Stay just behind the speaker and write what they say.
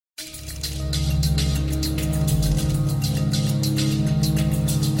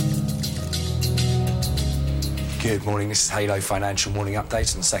Good morning, this is Halo Financial Morning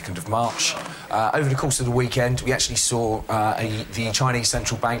Update on the 2nd of March. Over the course of the weekend, we actually saw the Chinese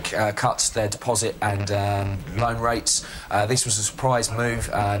Central Bank cut their deposit and loan rates. This was a surprise move,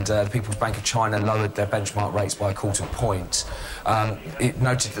 and the People's Bank of China lowered their benchmark rates by a quarter point. It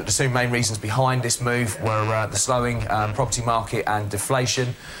noted that the two main reasons behind this move were the slowing property market and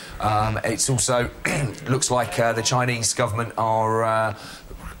deflation. It's also looks like the Chinese government are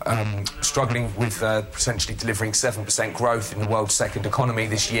struggling with potentially delivering 7% growth in the world's second economy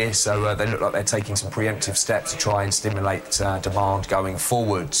this year, so they look like they're taking some preemptive steps to try and stimulate demand going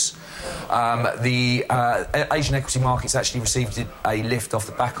forwards. The Asian equity markets actually received a lift off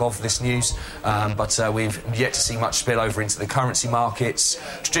the back of this news, but we've yet to see much spillover into the currency markets.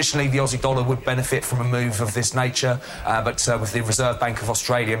 Traditionally, the Aussie dollar would benefit from a move of this nature, but with the Reserve Bank of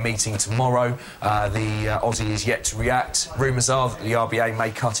Australia meeting tomorrow, the Aussie is yet to react. Rumours are that the RBA may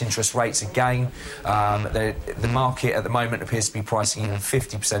cut interest rates again. The market at the moment appears to be pricing in a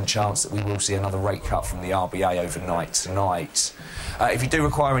 50% chance that we will see another rate cut from the RBA overnight tonight. If you do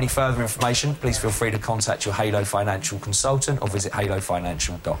require any further information, please feel free to contact your Halo Financial consultant or visit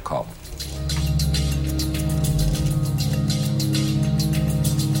halofinancial.com.